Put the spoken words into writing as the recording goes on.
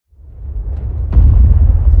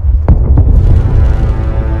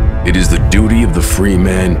It is the duty of the free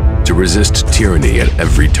man to resist tyranny at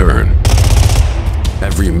every turn.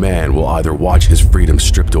 Every man will either watch his freedom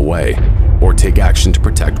stripped away or take action to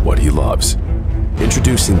protect what he loves.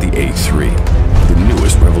 Introducing the A3, the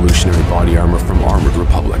newest revolutionary body armor from Armored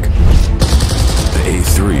Republic. The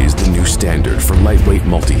A3 is the new standard for lightweight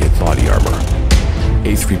multi-hit body armor.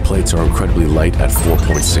 A3 plates are incredibly light at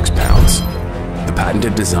 4.6 pounds. The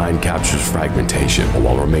patented design captures fragmentation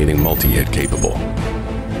while remaining multi-hit capable.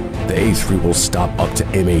 The A3 will stop up to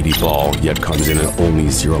M80 ball, yet comes in at only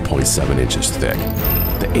 0.7 inches thick.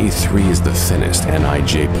 The A3 is the thinnest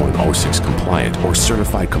NIJ .06 compliant or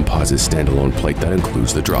certified composite standalone plate that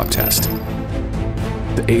includes the drop test.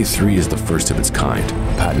 The A3 is the first of its kind,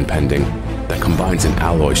 patent pending, that combines an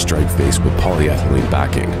alloy strike face with polyethylene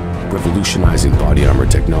backing, revolutionizing body armor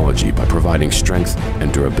technology by providing strength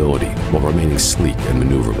and durability while remaining sleek and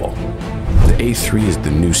maneuverable. The A3 is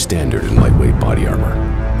the new standard in lightweight body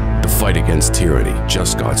armor. The fight against tyranny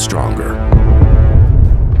just got stronger.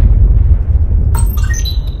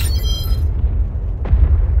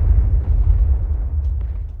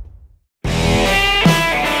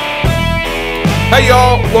 Hey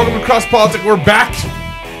y'all, welcome to CrossPolitic. We're back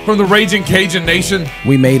from the Raging Cajun Nation.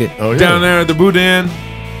 We made it. Oh, yeah. Down there, the Boudin,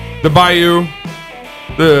 the Bayou,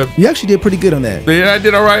 You actually did pretty good on that. Yeah, I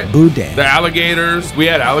did all right. Boudin. The alligators. We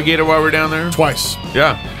had alligator while we were down there. Twice.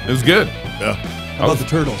 Yeah, it was good. Yeah. How about the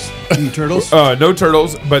turtles? Any turtles? No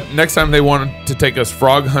turtles, but next time they wanted to take us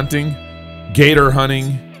frog hunting, gator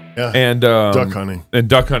hunting, and duck hunting. And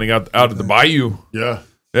duck hunting out of the bayou. Yeah.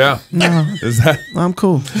 Yeah. No. Is that I'm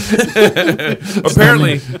cool.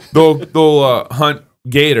 Apparently they'll hunt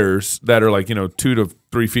gators that are like, 2 to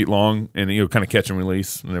 3 feet long and kind of catch and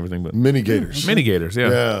release and everything. But mini gators. Mini gators,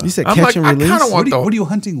 yeah. You said catch and release? I kind of want what are you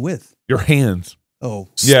hunting with? your hands. Oh.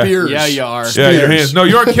 Yeah. Spears. Yeah, you are. Yeah, your hands. No,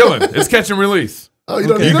 you aren't killing. It's catch and release. Oh, you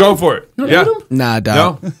don't You need go them? for it. You don't Yeah. need them? Nah,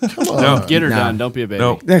 dog. No. Come on. No. Get her Nah. done. Don't be a baby.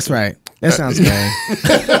 No. That's right. That sounds gay.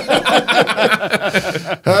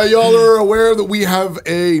 Y'all are aware that we have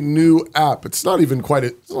a new app. It's not even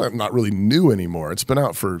it's not really new anymore. It's been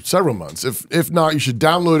out for several months. If not, you should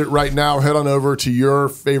download it right now. Head on over to your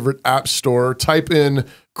favorite app store. Type in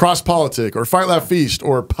CrossPolitic or Fight Laugh Feast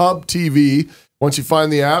or Pub TV. Once you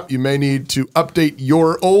find the app, you may need to update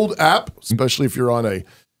your old app, especially if you're on a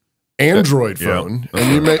Android phone,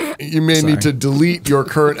 and you may need to delete your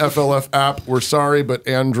current FLF app. We're sorry, but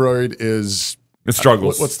Android is It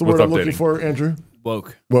struggles. what's the with word I'm updating. looking for, Andrew?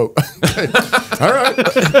 Woke. Whoa. Okay. All right.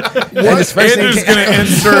 Andrew's going to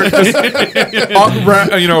insert just,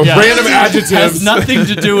 random adjectives. Has nothing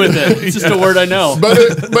to do with it. It's just a word I know. But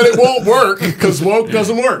it won't work because woke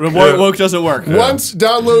doesn't work. Woke doesn't work. Once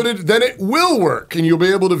downloaded, then it will work, and you'll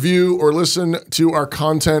be able to view or listen to our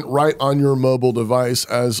content right on your mobile device.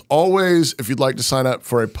 As always, if you'd like to sign up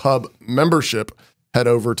for a pub membership, head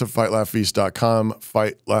over to fightlaughfeast.com,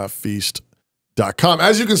 fightlaughfeast.com.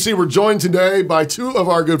 As you can see, we're joined today by two of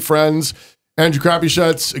our good friends, Andrew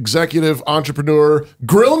Crapuchettes, executive entrepreneur,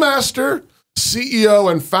 grill master,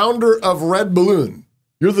 CEO, and founder of RedBalloon.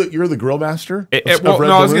 You're the grill master? I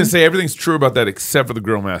was going to say everything's true about that except for the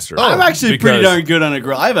grill master. I'm actually pretty darn good on a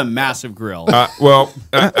grill. I have a massive grill.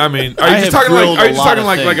 I mean, are you just talking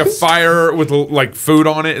like a fire with like food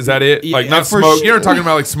on it? Is that it? Like not smoke? Sure. You're not talking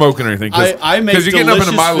about like smoking or anything? I make because you're getting up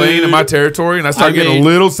into my lane and my territory, and I start getting a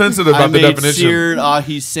little sensitive about the definition. I made seared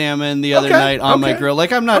ahi salmon the other night on my grill.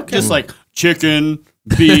 Like I'm not just like chicken,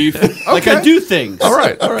 beef. Like I do things. All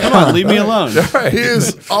right. Come on, leave me alone. He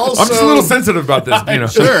is also. I'm just a little sensitive about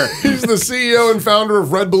this. Sure. He's the CEO and founder of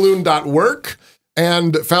RedBalloon.work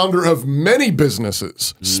and founder of many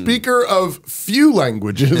businesses, speaker of few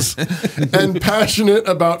languages, and passionate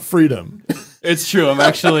about freedom. It's true. I'm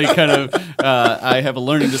actually kind of. I have a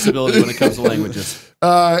learning disability when it comes to languages.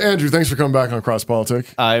 Andrew, thanks for coming back on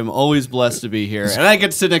CrossPolitic. I'm always blessed to be here, and I get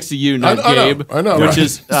to sit next to you, not Gabe. I know, which right?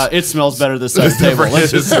 is it smells better this side of the table.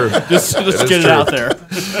 Let's just get it out there.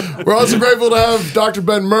 We're also grateful to have Dr.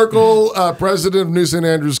 Ben Merkle, president of New St.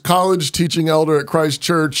 Andrews College, teaching elder at Christ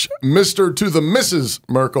Church, Mr. to the Mrs.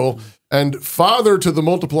 Merkle, and father to the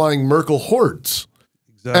multiplying Merkle hordes.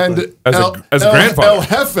 Exactly. And as a grandfather, El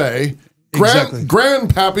Jefe,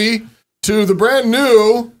 grandpappy to the brand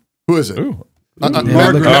new. Who is it?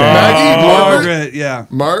 Margaret, yeah.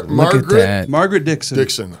 Margaret Dixon. Are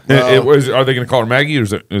they going to call her Maggie or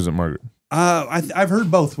is it Margaret? I've heard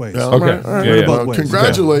both ways. Yeah, okay. Right. Both ways.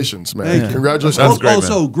 Congratulations, man. Thank you. Congratulations. That's great,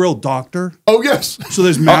 also, grill doctor. Oh, yes. So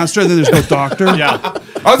there's master, and then there's no doctor. Yeah.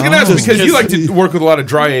 I was going to ask because you like to work with a lot of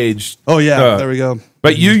dry aged. Oh, yeah. There we go.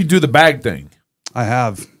 But you do the bag thing. I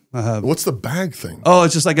have. What's the bag thing? Oh,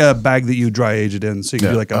 it's just like a bag that you dry age it in, so you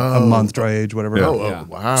can do like a month dry age, whatever.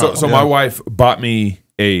 Wow. So my wife bought me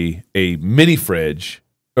a mini fridge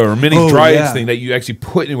or a mini dry age thing that you actually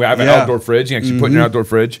put in. I have an outdoor fridge. You actually put in your outdoor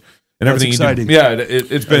fridge and That's everything. exciting. You do. Yeah,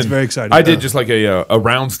 it's been very exciting. I did just like a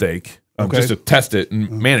round steak. Just to test it,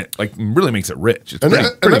 and man, it like really makes it rich. It's and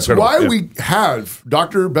pretty that's incredible. why we have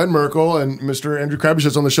Dr. Ben Merkle and Mr. Andrew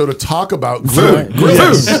Crapuchettes on the show to talk about food. Grill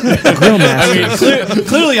master.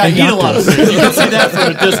 Clearly, I eat a lot of food. You can see that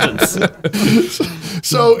from a distance.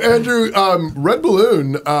 So, Andrew, Red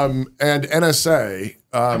Balloon and NSA,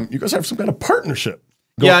 you guys have some kind of partnership.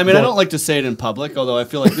 I don't like to say it in public, although I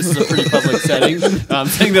feel like this is a pretty public setting.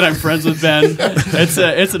 Saying that I'm friends with Ben, it's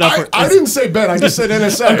an upward. I didn't say Ben. I just said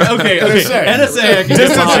NSA. Okay. NSA. I can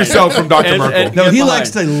Distance yourself from Dr. Merkle. No, he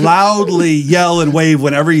likes to loudly yell and wave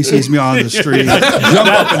whenever he sees me on the street. Jump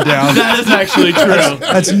up and down. That is actually true.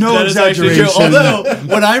 That's no exaggeration. Although,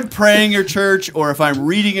 when I'm praying at church or if I'm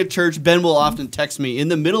reading at church, Ben will often text me in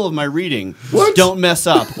the middle of my reading, "Don't mess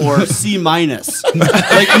up," or C-,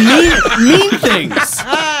 like mean things.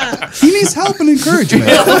 He needs help and encouragement.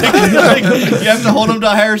 You have to hold him to a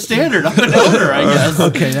higher standard. I'm an elder, I guess.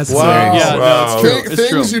 Okay, that's Wow. hilarious. Yeah, no, it's true. It's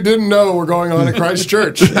Things true. you didn't know were going on at Christ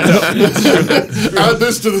Church. Add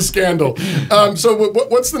this to the scandal. So,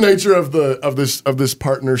 what's the nature of this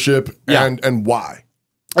partnership, and why?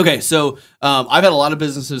 Okay, so I've had a lot of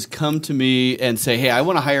businesses come to me and say, "Hey, I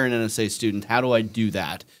want to hire an NSA student. How do I do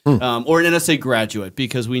that?" Or an NSA graduate,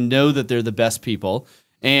 because we know that they're the best people.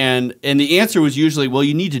 And the answer was usually, well,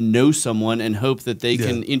 you need to know someone and hope that they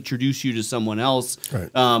can introduce you to someone else.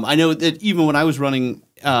 Right. I know that even when I was running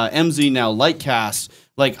MZ, now Lightcast,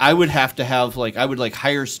 like I would have to have I would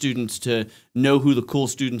hire students to know who the cool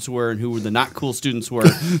students were and who the not cool students were,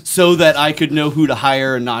 so that I could know who to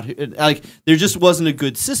hire and not. There just wasn't a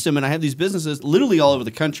good system, and I had these businesses literally all over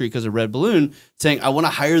the country because of Red Balloon saying, I want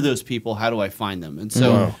to hire those people. How do I find them? And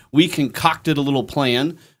so we concocted a little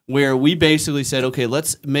plan where we basically said, okay,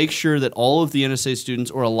 let's make sure that all of the NSA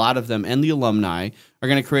students, or a lot of them, and the alumni are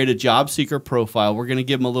going to create a job seeker profile. We're going to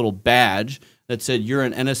give them a little badge that said, you're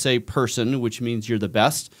an NSA person, which means you're the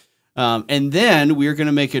best. And then we're going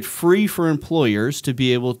to make it free for employers to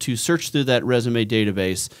be able to search through that resume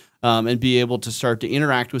database and be able to start to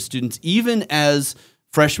interact with students, even as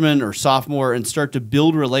freshman or sophomore, and start to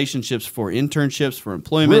build relationships for internships, for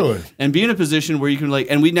employment, and be in a position where you can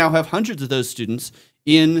and we now have hundreds of those students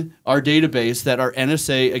in our database that are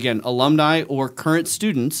NSA, again, alumni or current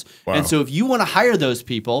students. Wow. And so if you want to hire those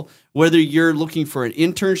people, whether you're looking for an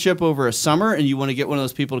internship over a summer and you want to get one of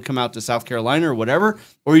those people to come out to South Carolina or whatever,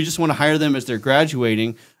 or you just want to hire them as they're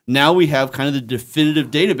graduating, now we have kind of the definitive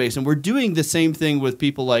database. And we're doing the same thing with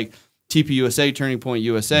people like TPUSA, Turning Point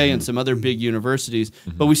USA, and some other big universities.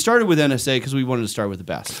 But we started with NSA because we wanted to start with the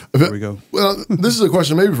best. There we go. Well, this is a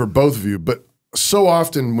question maybe for both of you, but so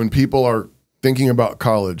often when people are thinking about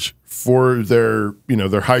college for their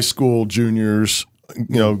high school juniors,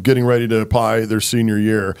 getting ready to apply their senior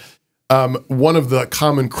year, one of the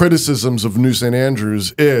common criticisms of New St.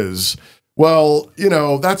 Andrews is, well,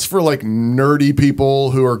 that's for like nerdy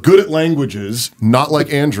people who are good at languages, not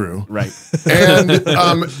like Andrew. Right.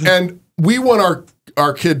 And we want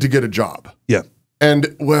our kid to get a job. Yeah.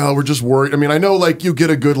 And well, we're just worried. I mean, I know like you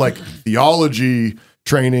get a good theology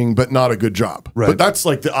training, but not a good job. Right. But that's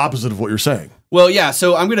like the opposite of what you're saying. Well, yeah.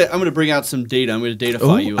 So I'm gonna bring out some data. I'm gonna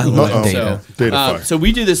datafy you a little bit. So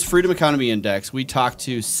we do this Freedom Economy Index. We talk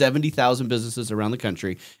to 70,000 businesses around the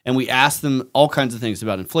country, and we ask them all kinds of things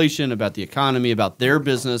about inflation, about the economy, about their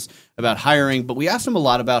business, about hiring. But we ask them a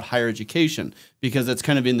lot about higher education because that's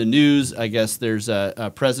kind of in the news. I guess there's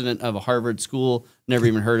a president of a Harvard school. Never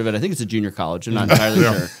even heard of it. I think it's a junior college. I'm not entirely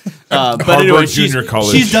sure. But anyway,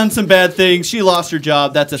 she's done some bad things. She lost her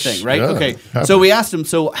job. That's a thing, right? Okay. So we asked them,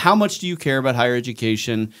 so how much do you care about higher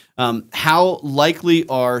education? How likely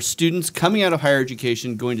are students coming out of higher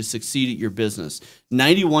education going to succeed at your business?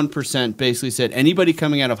 91% basically said anybody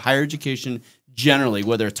coming out of higher education generally,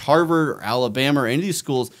 whether it's Harvard or Alabama or any of these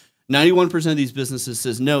schools, 91% of these businesses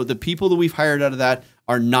says no. The people that we've hired out of that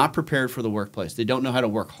are not prepared for the workplace. They don't know how to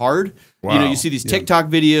work hard. Wow. You see these TikTok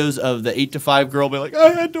videos of the 8 to 5 girl be like,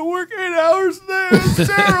 I had to work 8 hours there. It's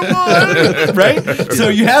terrible. Right? So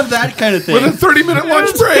you have that kind of thing. With a 30-minute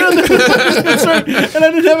lunch break. That's right. And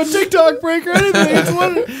I didn't have a TikTok break or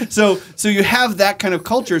anything. So you have that kind of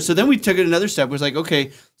culture. So then we took it another step. It was like,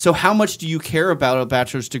 okay, so how much do you care about a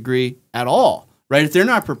bachelor's degree at all? Right? If they're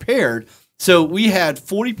not prepared. So we had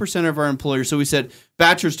 40% of our employers. So we said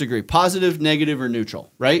bachelor's degree, positive, negative, or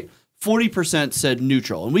neutral, right? 40% said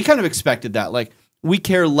neutral. And we kind of expected that. Like, we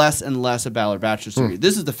care less and less about our bachelor's degree.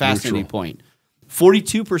 This is the fascinating point.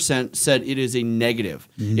 42% said it is a negative.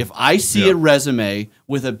 If I see a resume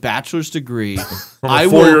with a bachelor's degree, from a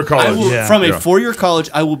four-year college, from a four-year college,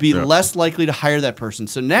 I will be less likely to hire that person.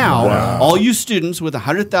 So now, all you students with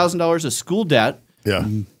 $100,000 of school debt,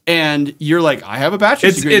 and you're like, I have a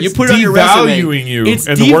bachelor's degree. You put it on your resume. It's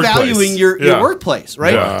devaluing your workplace,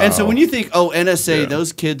 right? And so when you think, oh, NSA,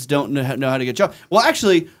 those kids don't know how to get a job. Well,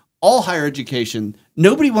 actually, all higher education,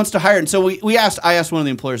 nobody wants to hire. And so I asked one of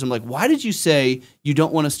the employers, I'm like, why did you say you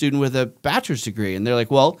don't want a student with a bachelor's degree? And they're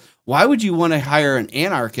like, well, why would you want to hire an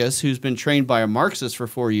anarchist who's been trained by a Marxist for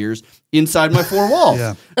 4 years inside my four walls?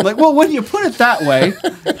 I'm like, well, when you put it that way,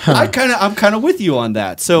 I'm kind of with you on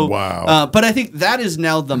that. So, but I think that is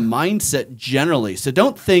now the mindset generally. So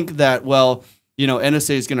don't think that, well,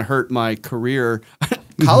 NSA is going to hurt my career.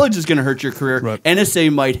 College is going to hurt your career.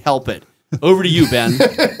 NSA might help it. Over to you, Ben.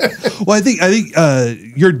 Well, I think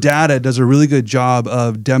your data does a really good job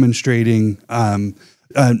of demonstrating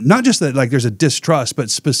not just that like there's a distrust, but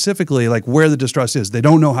specifically like where the distrust is. They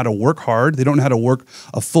don't know how to work hard. They don't know how to work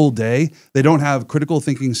a full day. They don't have critical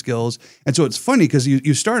thinking skills. And so it's funny because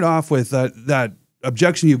you start off with that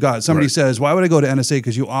objection you've got. Somebody says, why would I go to NSA?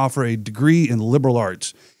 Because you offer a degree in liberal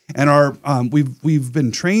arts. And we've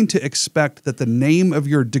been trained to expect that the name of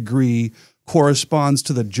your degree corresponds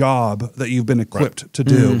to the job that you've been equipped to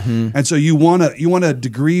do. And so you want a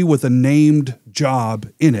degree with a named job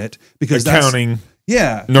in it because accounting,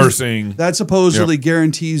 nursing. That supposedly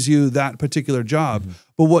guarantees you that particular job.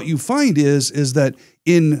 But what you find is that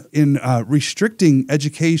in restricting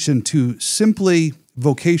education to simply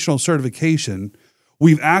vocational certification,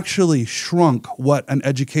 we've actually shrunk what an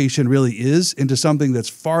education really is into something that's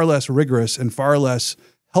far less rigorous and far less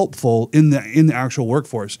helpful in the actual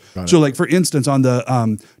workforce. So like for instance, on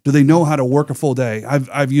the do they know how to work a full day?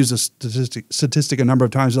 I've used a statistic a number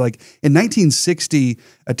of times. Like in 1960,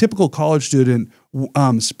 a typical college student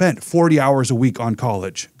spent 40 hours a week on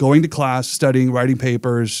college, going to class, studying, writing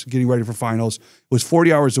papers, getting ready for finals. It was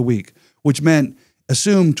 40 hours a week, which meant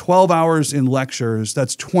assume 12 hours in lectures.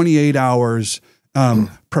 That's 28 hours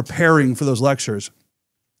preparing for those lectures.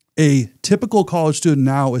 A typical college student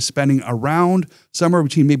now is spending around somewhere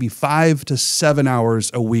between maybe 5 to 7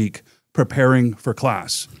 hours a week preparing for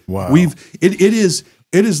class. Wow. It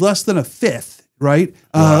is less than a fifth, right,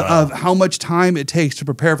 of how much time it takes to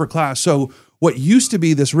prepare for class. So what used to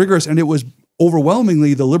be this rigorous, and it was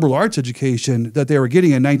overwhelmingly the liberal arts education that they were getting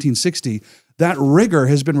in 1960, that rigor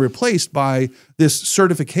has been replaced by this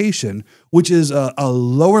certification, which is a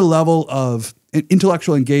lower level of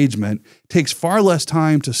intellectual engagement, takes far less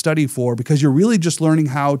time to study for because you're really just learning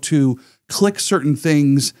how to click certain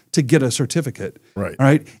things to get a certificate.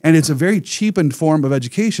 Right. And it's a very cheapened form of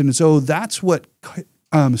education. And so that's what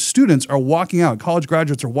students are walking out, college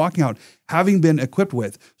graduates are walking out, having been equipped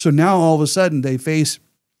with. So now all of a sudden they face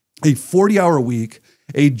a 40-hour week,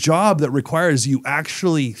 a job that requires you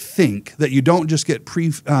actually think, that you don't just get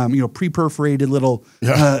pre-perforated little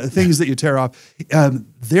things that you tear off.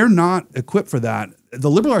 They're not equipped for that.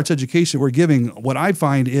 The liberal arts education we're giving, what I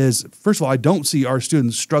find is, first of all, I don't see our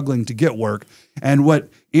students struggling to get work. And what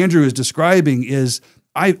Andrew is describing is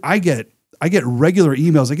I get regular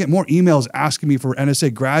emails. I get more emails asking me for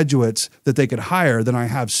NSA graduates that they could hire than I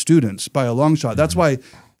have students by a long shot. That's why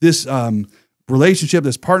this relationship,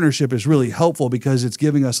 this partnership is really helpful because it's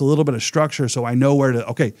giving us a little bit of structure. So I know where to,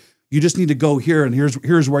 okay, you just need to go here and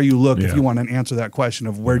here's where you look if you want to answer that question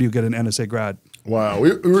of where do you get an NSA grad. Wow,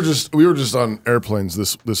 we were just on airplanes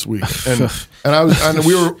this week, and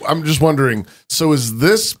I'm just wondering. So is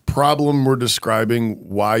this problem we're describing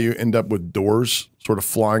why you end up with doors sort of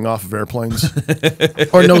flying off of airplanes,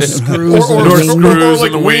 or no screws, or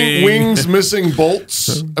like wings missing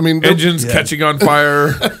bolts? I mean, engines catching on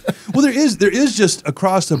fire. Well, there is just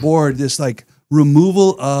across the board this like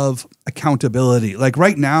removal of accountability. Like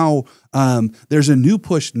right now, there's a new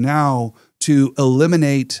push now to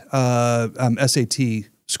eliminate SAT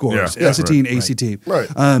scores, SAT and ACT.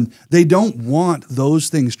 Right. They don't want those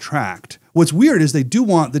things tracked. What's weird is they do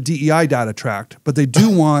want the DEI data tracked, but they do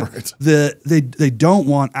want they don't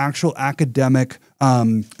want actual academic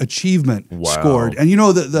achievement scored. And you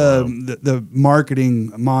know the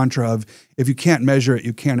marketing mantra of if you can't measure it,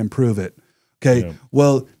 you can't improve it. Okay. Yeah.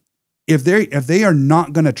 Well, if they are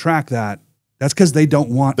not going to track that, that's because they don't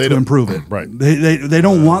want to improve it. Right. They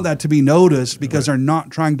don't want that to be noticed because they're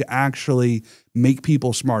not trying to actually make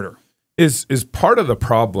people smarter. Is part of the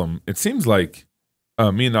problem, it seems like,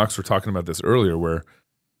 me and Knox were talking about this earlier, where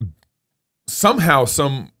somehow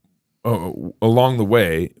along the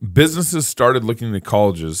way, businesses started looking at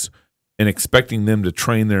colleges and expecting them to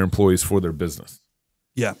train their employees for their business.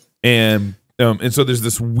 Yeah. And And so there's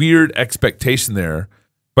this weird expectation there.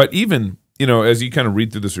 But even, as you kind of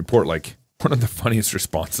read through this report, like one of the funniest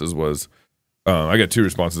responses was, I got 2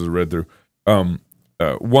 responses I read through.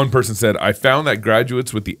 One person said, I found that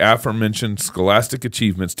graduates with the aforementioned scholastic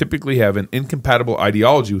achievements typically have an incompatible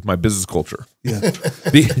ideology with my business culture. Yeah.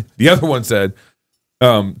 The other one said,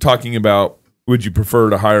 talking about, would you prefer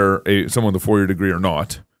to hire someone with a 4-year degree or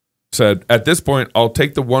not? Said, at this point, I'll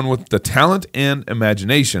take the one with the talent and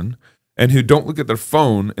imagination and who don't look at their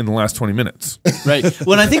phone in the last 20 minutes. Right.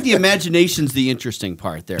 Well, I think the imagination's the interesting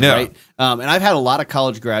part there, Yeah. right? And I've had a lot of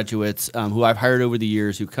college graduates who I've hired over the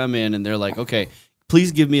years who come in and they're like, okay,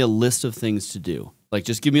 please give me a list of things to do. Like,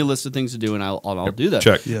 just give me a list of things to do, and I'll do that.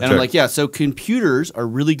 Check. And Check. I'm like, yeah. So computers are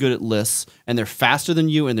really good at lists, and they're faster than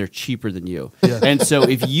you, and they're cheaper than you. Yeah. And so,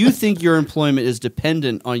 if you think your employment is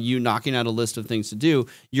dependent on you knocking out a list of things to do,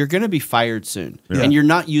 you're going to be fired soon, and you're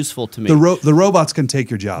not useful to me. The robots can take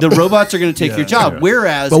your job. The robots are going to take your job.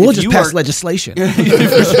 Whereas, But we'll if just you pass are, legislation.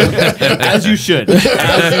 as you should.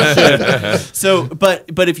 So,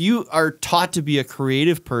 but if you are taught to be a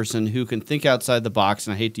creative person who can think outside the box,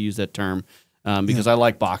 and I hate to use that term because I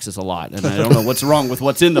like boxes a lot, and I don't know what's wrong with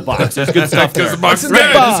what's in the box. There's good stuff there. Because the box is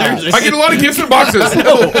Right, bad. seriously. I get a lot of gifts in boxes.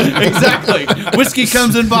 No, exactly. Whiskey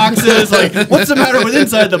comes in boxes. Like, what's the matter with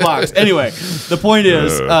inside the box? Anyway, the point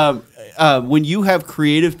is, when you have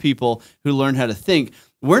creative people who learn how to think,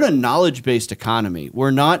 we're in a knowledge-based economy.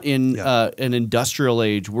 We're not in an industrial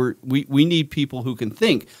age. We need people who can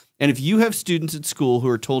think. And if you have students at school who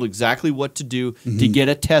are told exactly what to do to get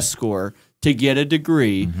a test score, to get a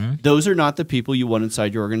degree, those are not the people you want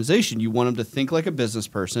inside your organization. You want them to think like a business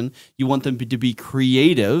person. You want them to be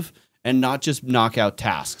creative and not just knock out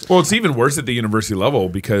tasks. Well, it's even worse at the university level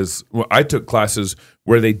because I took classes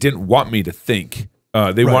where they didn't want me to think.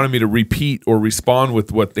 They wanted me to repeat or respond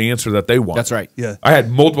with what the answer that they want. That's right. Yeah. I had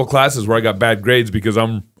multiple classes where I got bad grades because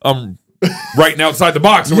I'm writing outside the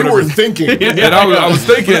box or You whatever. were thinking. And I was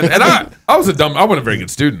thinking, and I wasn't a very good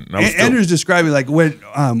student. And I was still- Andrew's describing like when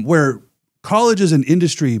where colleges and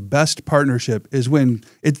industry best partnership is when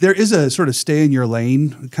there is a sort of stay in your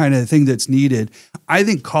lane kind of thing that's needed. I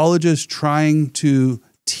think colleges trying to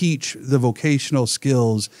teach the vocational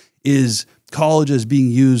skills is colleges being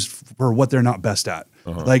used for what they're not best at.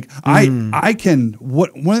 Like one of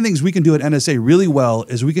the things we can do at NSA really well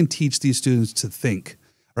is we can teach these students to think,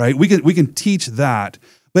 right? We can teach that.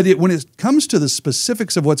 But when it comes to the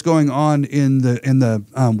specifics of what's going on in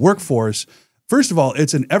the workforce, first of all,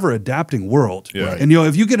 it's an ever-adapting world. Yeah. And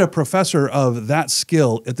if you get a professor of that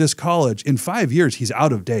skill at this college, in 5 years, he's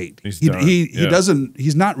out of date.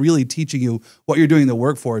 He's not really teaching you what you're doing in the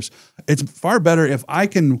workforce. It's far better if I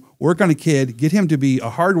can work on a kid, get him to be a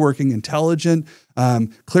hardworking, intelligent,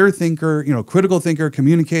 clear thinker, critical thinker,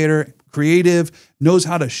 communicator, creative, knows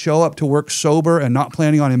how to show up to work sober and not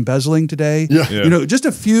planning on embezzling today. Yeah. Just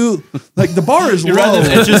a few, like the bar is low.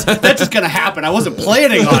 That's just going to happen. I wasn't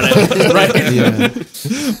planning on it, right?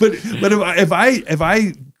 But if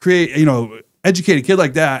I create, educate a kid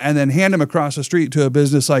like that and then hand him across the street to a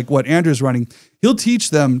business like what Andrew's running, he'll teach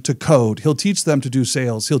them to code. He'll teach them to do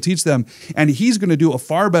sales. He'll teach them, and he's going to do a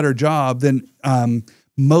far better job than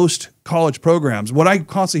most college programs. What I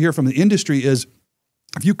constantly hear from the industry is,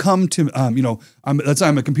 if you come to, let's say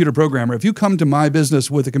I'm a computer programmer. If you come to my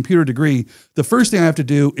business with a computer degree, the first thing I have to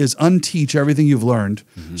do is unteach everything you've learned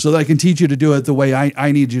so that I can teach you to do it the way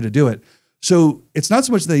I need you to do it. So it's not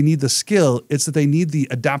so much that they need the skill, it's that they need the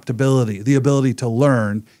adaptability, the ability to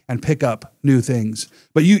learn and pick up new things.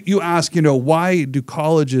 But you ask, why do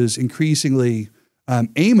colleges increasingly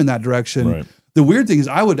aim in that direction? Right. The weird thing is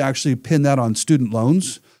I would actually pin that on student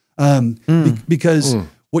loans because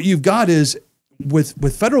what you've got is,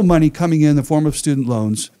 with federal money coming in the form of student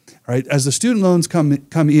loans, right? As the student loans come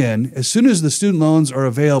in, as soon as the student loans are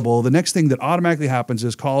available, the next thing that automatically happens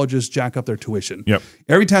is colleges jack up their tuition. Yep.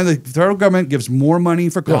 Every time the federal government gives more money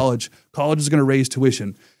for college, college is going to raise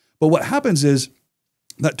tuition. But what happens is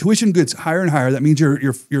that tuition gets higher and higher. That means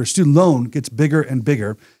your student loan gets bigger and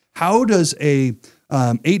bigger. How does a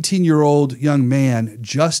 18-year-old young man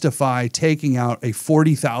justify taking out a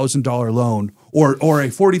 $40,000 loan or a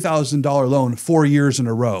 $40,000 loan 4 years in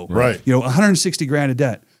a row? Right. $160,000 of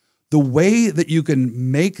debt. The way that you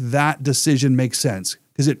can make that decision make sense,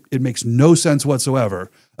 because it makes no sense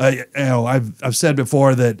whatsoever. I've said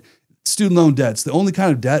before that student loan debt's the only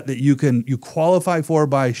kind of debt that you qualify for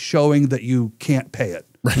by showing that you can't pay it.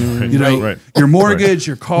 Right. Your mortgage,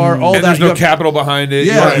 your car, all and that. there's no capital behind it.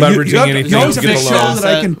 Yeah, You're not leveraging anything You always to have to get the show loan.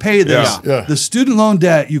 that I can pay this. Yeah. The student loan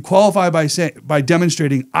debt, you qualify by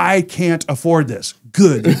demonstrating I can't afford this.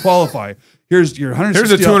 Good, you qualify. Here's your $160.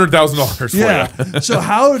 Here's a $200,000 for Yeah. you. So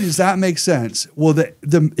how does that make sense? Well,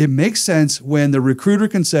 it makes sense when the recruiter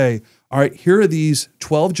can say, all right, here are these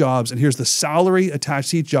 12 jobs, and here's the salary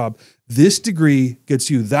attached to each job. This degree gets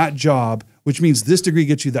you that job, which means this degree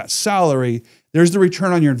gets you that salary. There's the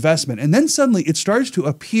return on your investment. And then suddenly it starts to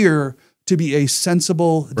appear to be a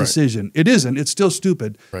sensible decision. It isn't. It's still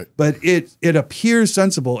stupid. Right. But it appears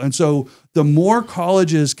sensible. And so the more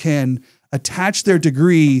colleges can attach their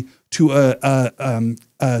degree to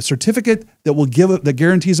a certificate that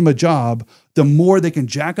guarantees them a job, the more they can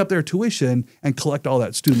jack up their tuition and collect all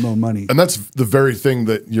that student loan money. And that's the very thing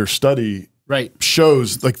that your study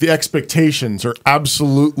shows. Like the expectations are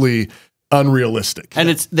absolutely unrealistic. And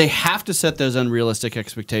they have to set those unrealistic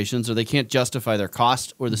expectations or they can't justify their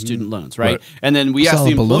cost or the student loans, right? And then we ask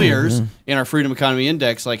the employers in our Freedom Economy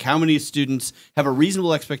Index, like how many students have a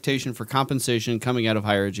reasonable expectation for compensation coming out of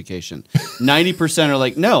higher education? 90% are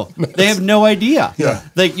like, no, they have no idea. Yeah.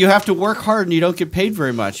 Like you have to work hard and you don't get paid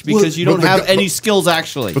very much because you don't have any skills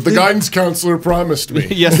actually. But the guidance counselor promised me.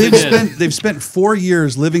 Yes, they've spent 4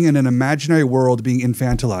 years living in an imaginary world being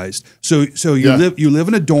infantilized. So you live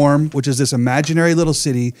in a dorm, which is this imaginary little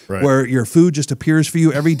city where your food just appears for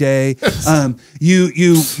you every day.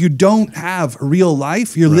 You don't have real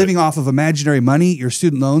life. You're living off of imaginary money, your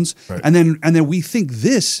student loans, and then we think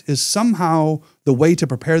this is somehow the way to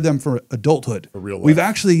prepare them for adulthood. For real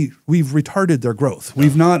life. We've retarded their growth.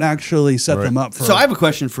 We've not actually set them up for. So I have a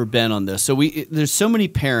question for Ben on this. So there's so many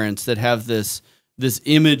parents that have this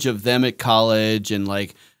image of them at college and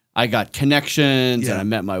like, I got connections and I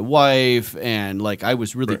met my wife and like I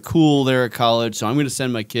was really cool there at college, so I'm going to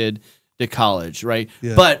send my kid to college, right?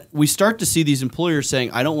 Yeah. But we start to see these employers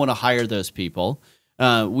saying, I don't want to hire those people.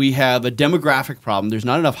 We have a demographic problem. There's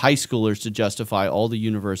not enough high schoolers to justify all the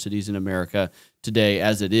universities in America today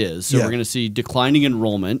as it is. So we're going to see declining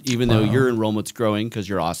enrollment, even though your enrollment's growing because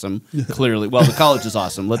you're awesome, clearly. Well, the college is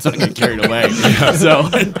awesome. Let's not get carried away. So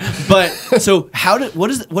what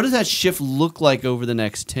does that shift look like over the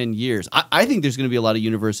next 10 years? I think there's going to be a lot of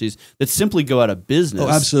universities that simply go out of business. Oh,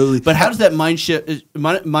 absolutely. But how does that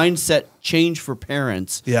mindset change for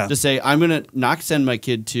parents to say, I'm going to not send my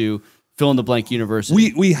kid to fill in the blank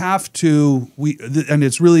university? We have to, and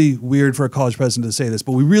it's really weird for a college president to say this,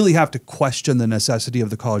 but we really have to question the necessity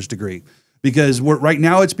of the college degree because right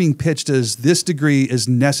now it's being pitched as this degree is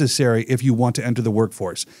necessary if you want to enter the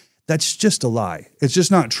workforce. That's just a lie. It's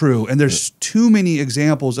just not true. And there's too many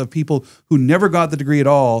examples of people who never got the degree at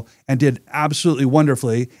all and did absolutely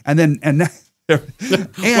wonderfully. And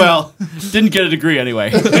well, didn't get a degree anyway.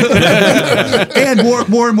 And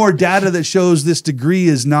more and more data that shows this degree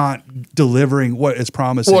is not delivering what it's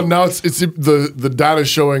promising. Well, now it's the data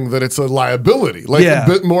showing that it's a liability. Like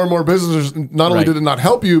more and more businesses, not only did it not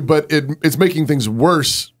help you, but it's making things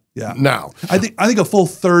worse now. I think a full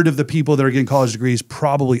third of the people that are getting college degrees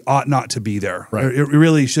probably ought not to be there. Right. It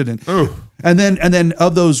really shouldn't. Ooh. And then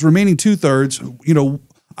of those remaining 2/3,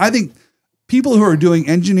 I think people who are doing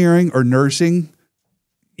engineering or nursing,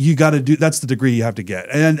 you got to do, that's the degree you have to get.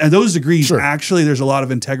 And those degrees, actually, there's a lot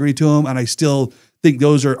of integrity to them. And I still think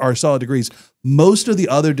those are solid degrees. Most of the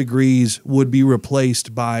other degrees would be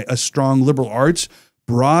replaced by a strong liberal arts,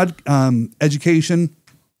 broad education,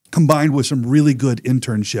 combined with some really good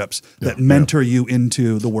internships that mentor you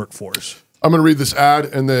into the workforce. I'm going to read this ad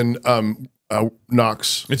and then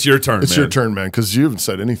Knox. It's your turn. It's your turn, man, because you haven't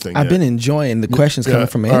said anything I've yet. been enjoying the questions coming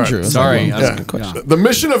from Andrew. Right. Sorry. That's a good question. The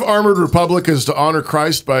mission of Armored Republic is to honor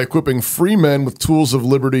Christ by equipping free men with tools of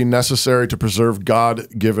liberty necessary to preserve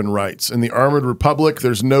God-given rights. In the Armored Republic,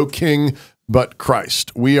 there's no king but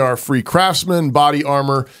Christ. We are free craftsmen. Body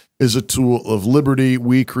armor is a tool of liberty.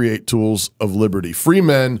 We create tools of liberty. Free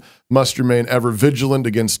men must remain ever vigilant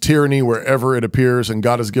against tyranny wherever it appears, and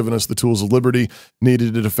God has given us the tools of liberty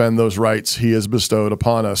needed to defend those rights he has bestowed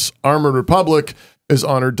upon us. Armored Republic is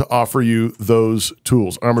honored to offer you those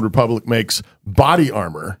tools. Armored Republic makes body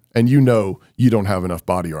armor, and you know you don't have enough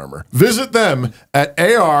body armor. Visit them at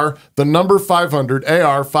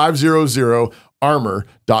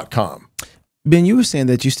AR500armor.com. Ben, you were saying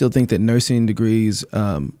that you still think that nursing degrees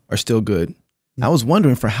are still good. I was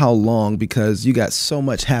wondering for how long, because you got so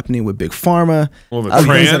much happening with big pharma. Well,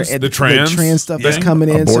 the trans stuff that's coming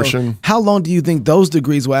in. Abortion. So how long do you think those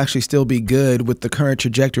degrees will actually still be good with the current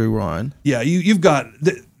trajectory we're on? Yeah, you've got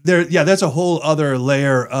there. Yeah, that's a whole other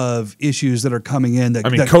layer of issues that are coming in.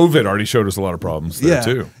 COVID already showed us a lot lot there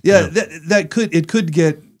too. Yeah, that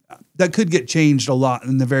could get changed a lot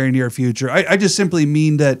in the very near future. I just simply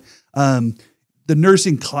mean that the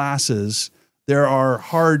nursing classes, there are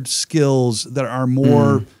hard skills that are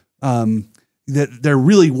more that they're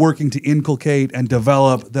really working to inculcate and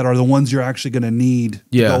develop that are the ones you're actually going to need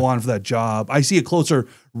to go on for that job. I see a closer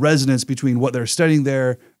resonance between what they're studying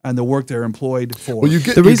there and the work they're employed for. Well, you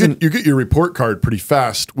get your report card pretty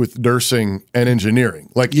fast with nursing and engineering.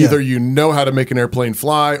 Like either you know how to make an airplane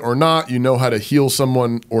fly or not, you know how to heal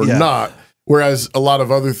someone or not. Whereas a lot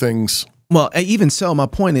of other things. Well, even so, my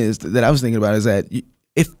point is that I was thinking about is that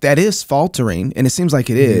if that is faltering, and it seems like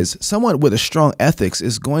it is, someone with a strong ethics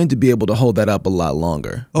is going to be able to hold that up a lot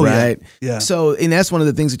longer, right? Yeah. So, and that's one of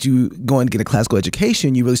the things that you go and get a classical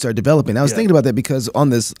education, you really start developing. I was thinking about that because on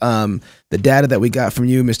this, the data that we got from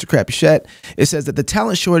you, Mr. Crapuchette, it says that the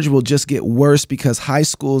talent shortage will just get worse because high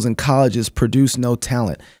schools and colleges produce no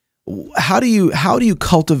talent. How do you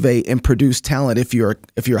cultivate and produce talent if you're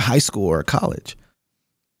a high school or a college?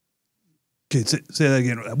 Okay, say that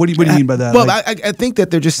again. What do you mean by that? Well, I think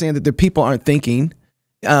that they're just saying that the people aren't thinking.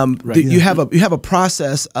 You have a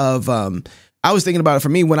process of. I was thinking about it for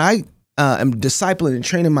me when I am discipling and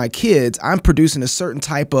training my kids. I'm producing a certain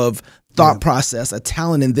type of thought process, a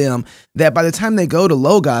talent in them that by the time they go to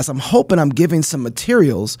Logos, I'm hoping I'm giving some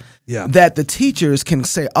materials that the teachers can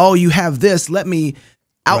say, "Oh, you have this. Let me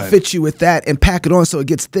outfit you with that and pack it on so it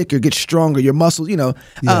gets thicker, gets stronger. Your muscles, you know."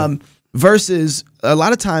 Versus a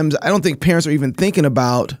lot of times, I don't think parents are even thinking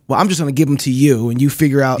about, well, I'm just going to give them to you and you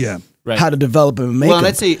figure out how to develop them and make them. Well, and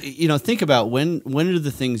I'd say, think about when are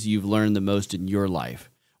the things you've learned the most in your life?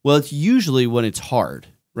 Well, it's usually when it's hard,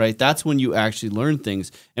 right? That's when you actually learn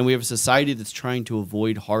things. And we have a society that's trying to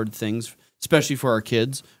avoid hard things, especially for our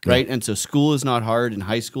kids, right? And so school is not hard. In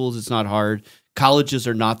high schools, it's not hard. Colleges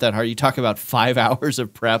are not that hard. You talk about 5 hours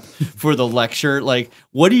of prep for the lecture. Like,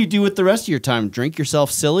 what do you do with the rest of your time? Drink yourself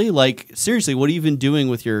silly? Like, seriously, what have you been doing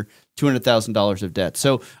with your $200,000 of debt?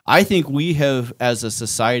 So I think we have, as a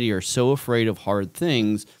society, are so afraid of hard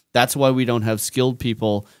things. That's why we don't have skilled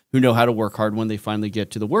people who know how to work hard when they finally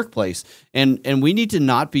get to the workplace. And we need to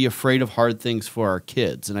not be afraid of hard things for our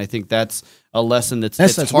kids. And I think that's a lesson that's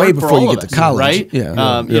hard way before for all you of get us, to college, right? Yeah.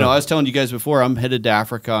 I was telling you guys before, I'm headed to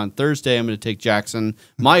Africa on Thursday. I'm going to take Jackson,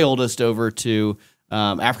 my oldest, over to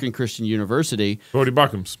African Christian University. Bodie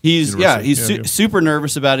Buckham's. He's super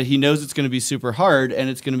nervous about it. He knows it's going to be super hard, and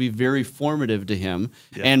it's going to be very formative to him.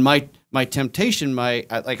 Yeah. And my temptation, I'm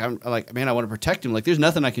like, man, I want to protect him. Like, there's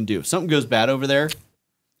nothing I can do. If something goes bad over there,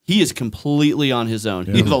 he is completely on his own.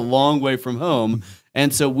 Yeah. He's a long way from home.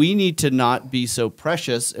 And so we need to not be so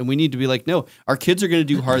precious, and we need to be like, no, our kids are going to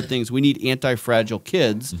do hard things. We need anti-fragile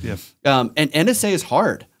kids. Yeah. And NSA is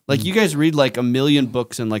hard. Like, you guys read like 1 million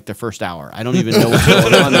books in like the first hour. I don't even know what's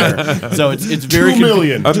going on there. So it's very 2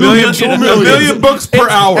 million. A million books per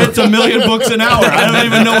hour. It's 1 million books an hour. I don't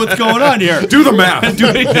even know what's going on here. Do the math.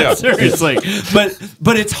 Seriously.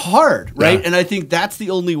 But it's hard, right? Yeah. And I think that's the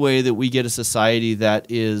only way that we get a society that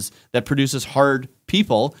produces hard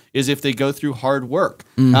people is if they go through hard work.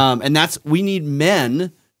 And we need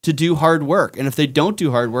men to do hard work. And if they don't do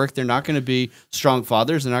hard work, they're not going to be strong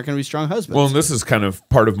fathers. They're not going to be strong husbands. Well, and this is kind of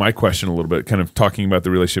part of my question a little bit, kind of talking about the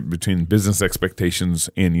relationship between business expectations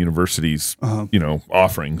and universities,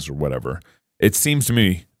 offerings or whatever. It seems to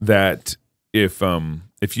me that if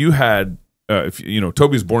you had, Toby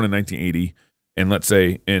was born in 1980, and let's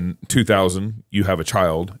say in 2000 you have a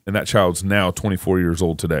child, and that child's now 24 years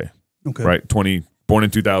old today. Okay. Right? Born in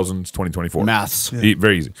 2000, 2024. Maths. Yeah.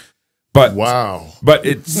 Very easy. But wow. But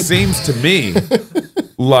it seems to me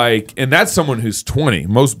like, and that's someone who's 20.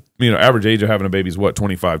 Most, average age of having a baby is what,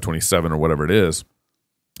 25, 27 or whatever it is.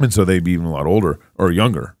 And so they'd be even a lot older or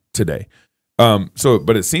younger today.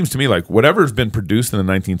 But it seems to me like whatever's been produced in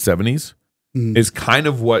the 1970s is kind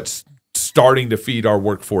of what's starting to feed our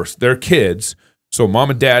workforce. Their kids. So mom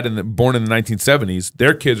and dad born in the 1970s,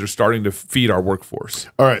 their kids are starting to feed our workforce.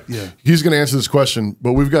 All right. Yeah. He's going to answer this question,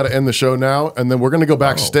 but we've got to end the show now, and then we're going to go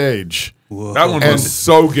backstage. Whoa. That one was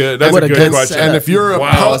so good. That's a good question. And if you're a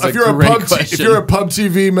Pub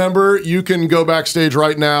TV member, you can go backstage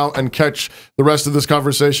right now and catch the rest of this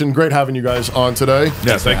conversation. Great having you guys on today.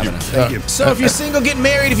 Yes, thank you. Thank you. So if you're single, get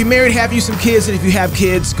married. If you're married, have you some kids. And if you have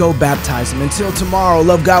kids, go baptize them. Until tomorrow,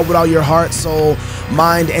 love God with all your heart, soul,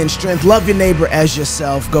 mind, and strength. Love your neighbor as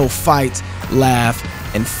yourself. Go fight, laugh,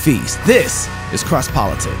 and feast. This is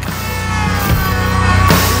CrossPolitic.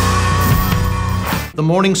 The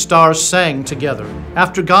morning stars sang together.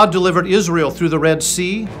 After God delivered Israel through the Red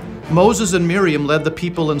Sea, Moses and Miriam led the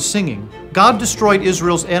people in singing. God destroyed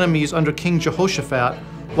Israel's enemies under King Jehoshaphat,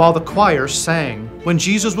 while the choir sang. When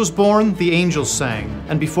Jesus was born, the angels sang,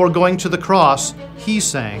 and before going to the cross, he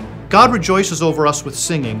sang. God rejoices over us with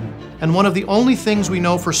singing, and one of the only things we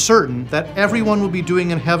know for certain that everyone will be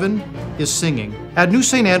doing in heaven is singing. At New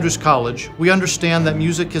St. Andrews College, we understand that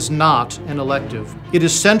music is not an elective. It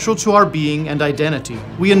is central to our being and identity.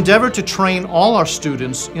 We endeavor to train all our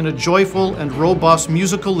students in a joyful and robust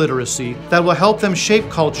musical literacy that will help them shape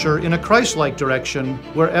culture in a Christ-like direction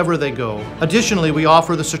wherever they go. Additionally, we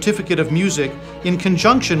offer the Certificate of Music in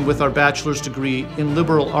conjunction with our bachelor's degree in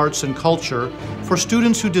liberal arts and culture for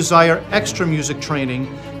students who desire extra music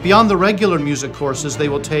training beyond the regular music courses they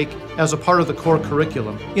will take as a part of the core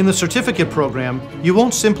curriculum. In the certificate program, you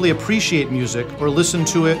won't simply appreciate music or listen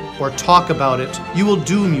to it or talk about it. You will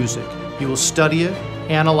do music. You will study it,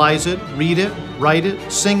 analyze it, read it, write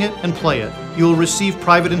it, sing it, and play it. You will receive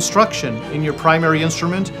private instruction in your primary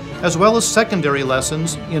instrument as well as secondary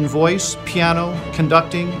lessons in voice, piano,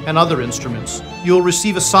 conducting, and other instruments. You will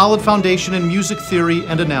receive a solid foundation in music theory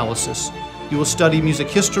and analysis. You will study music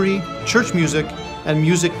history, church music, and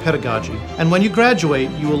music pedagogy. And when you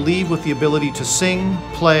graduate, you will leave with the ability to sing,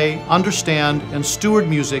 play, understand, and steward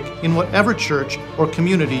music in whatever church or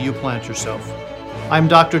community you plant yourself. I'm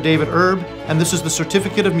Dr. David Erb, and this is the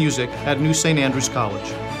Certificate of Music at New St. Andrews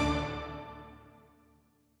College.